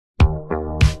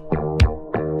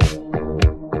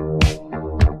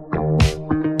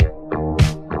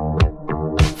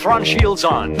Front shields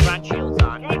on.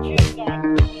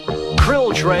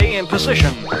 Krill tray in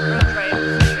position.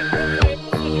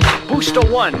 Booster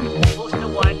 1.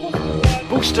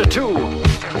 Booster 2.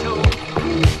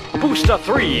 Booster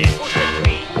 3.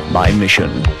 My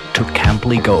mission, to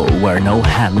camply go where no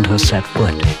hand has set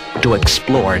foot, to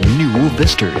explore new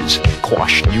vistas,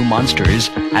 quash new monsters,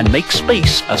 and make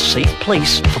space a safe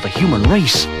place for the human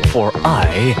race. For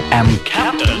I am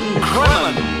Captain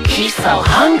Kremmen. He's so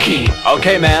hunky.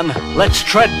 Okay, man, let's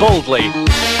tread boldly.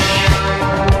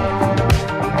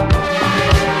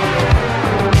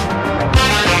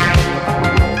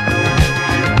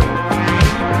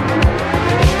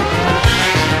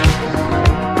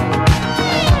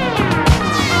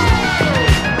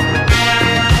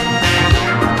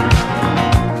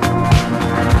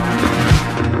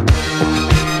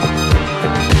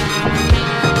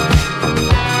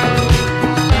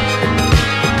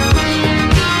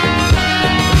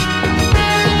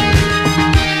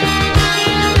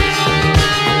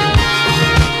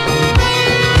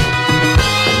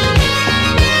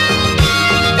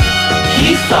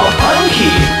 He's so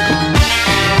hunky.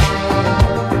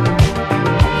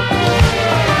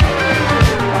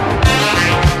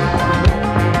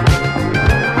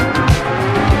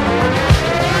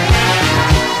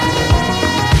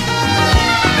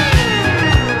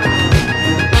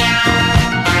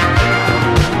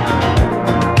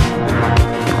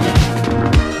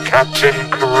 Captain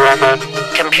Kremmen.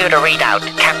 Computer readout,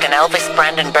 Captain Elvis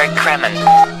Brandenburg Kremmen.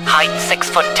 Height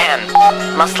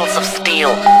 6'10", muscles of steel,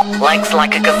 legs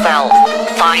like a gazelle,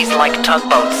 thighs like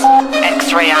tugboats,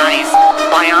 X-ray eyes,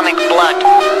 bionic blood,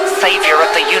 savior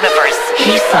of the universe.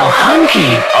 He's so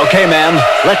hunky. Okay, man,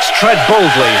 let's tread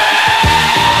boldly.